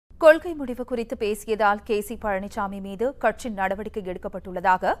கொள்கை முடிவு குறித்து பேசியதால் கேசி பழனிசாமி மீது கட்சி நடவடிக்கை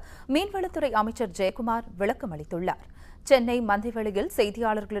எடுக்கப்பட்டுள்ளதாக மீன்வளத்துறை அமைச்சர் ஜெயக்குமார் விளக்கம் அளித்துள்ளார். சென்னை மந்தைவெளியில்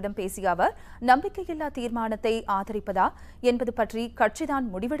செய்தியாளர்களிடம் பேசிய அவர், நம்பிக்கையில்லா தீர்மானத்தை ஆதரிப்பதா என்பது பற்றி கட்சிதான்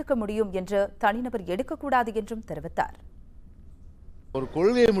முடிவெடுக்க முடியும் என்று தனிநபர் எடுக்கக்கூடாது என்றும் தெரிவித்தார். ஒரு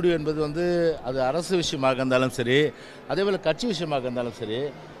கொள்கை முடிவு என்பது அது அரசு விஷயமாக இருந்தாலும் சரி, அதேபோல் கட்சி விஷயமாக இருந்தாலும் சரி,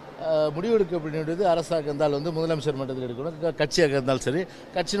 முடிவெடுக்க வேண்டியது அரசாக இருந்தால் முதலமைச்சர் மட்டத்தில் எடுக்கணும். கட்சியாக இருந்தாலும் சரி,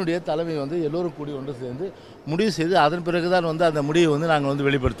 கட்சியினுடைய தலைமை எல்லோரும் கூடி ஒன்று சேர்ந்து முடிவு செய்து அதன் பிறகுதான் அந்த முடிவை நாங்கள்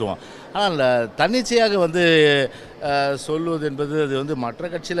வெளிப்படுத்துவோம். ஆனால் தன்னிச்சையாக சொல்லுவது என்பது அது மற்ற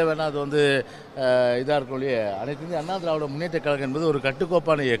கட்சியில் வேணால் அது இதாக இருக்கும் இல்லையே. அனைத்து இந்திய அண்ணா திராவிட முன்னேற்ற கழகம் என்பது ஒரு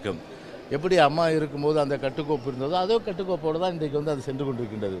கட்டுக்கோப்பான இயக்கம். எப்படி அம்மா இருக்கும்போது அந்த கட்டுக்கோப்பு இருந்ததோ அதே கட்டுக்கோப்போடு தான் இன்றைக்கு அது சென்று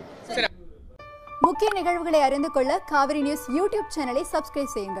கொண்டிருக்கின்றது. முக்கிய நிகழ்வுகளை அறிந்து கொள்ள காவிரி நியூஸ் யூடியூப் சேனலை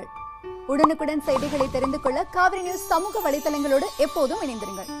சப்ஸ்கிரைப் செய்யுங்கள். உடனுக்குடன் செய்திகளை தெரிந்து கொள்ள காவிரி நியூஸ் சமூக வலைதளங்களோடு எப்போதும்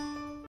இணைந்திருங்கள்.